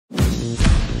Amazing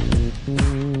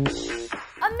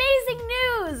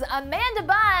news! Amanda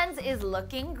Bynes is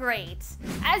looking great.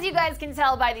 As you guys can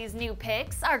tell by these new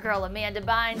pics, our girl Amanda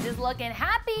Bynes is looking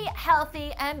happy,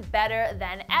 healthy, and better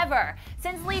than ever.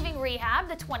 Since leaving rehab,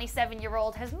 the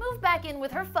 27-year-old has moved back in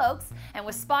with her folks and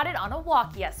was spotted on a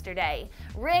walk yesterday.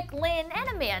 Rick, Lynn, and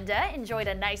Amanda enjoyed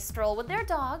a nice stroll with their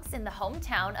dogs in the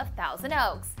hometown of Thousand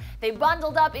Oaks. They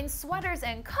bundled up in sweaters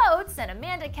and coats, and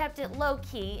Amanda kept it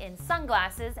low-key in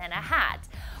sunglasses and a hat.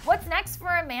 What's next for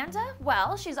Amanda?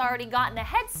 Well, she's already gotten a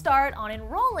head start on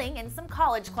enrolling in some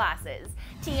college classes.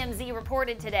 TMZ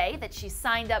reported today that she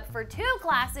signed up for 2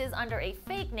 classes under a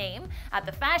fake name at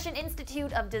the Fashion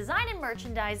Institute of Design and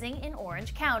Merchandising in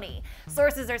Orange County.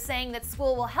 Sources are saying that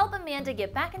school will help Amanda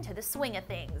get back into the swing of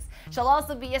things. She'll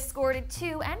also be escorted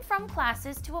to and from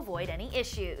classes to avoid any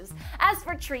issues. As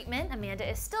for treatment, Amanda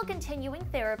is still continuing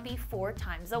therapy 4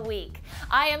 times a week.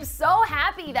 I am so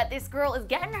happy that this girl is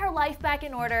getting her life back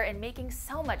in order and making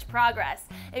so much progress.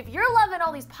 If you're loving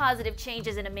all these positive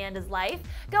changes in Amanda's life,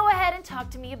 go ahead and talk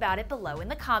to me about it below in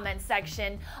the comments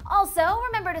section. Also,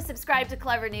 remember to subscribe to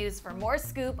Clever News for more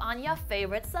scoop on your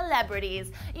favorite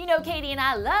celebrities. You know Katie and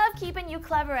I love keeping you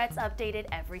cleverettes updated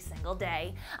every single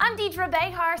day. I'm Deidre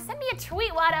Behar. Send me a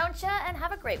tweet, why don't ya? And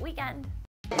have a great weekend.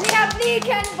 We have the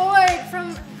Ken Boyd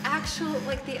from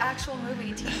the actual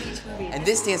movie, Teen Beach Movie. And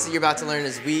this dance that you're about to learn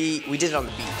is we did it on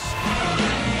the beach.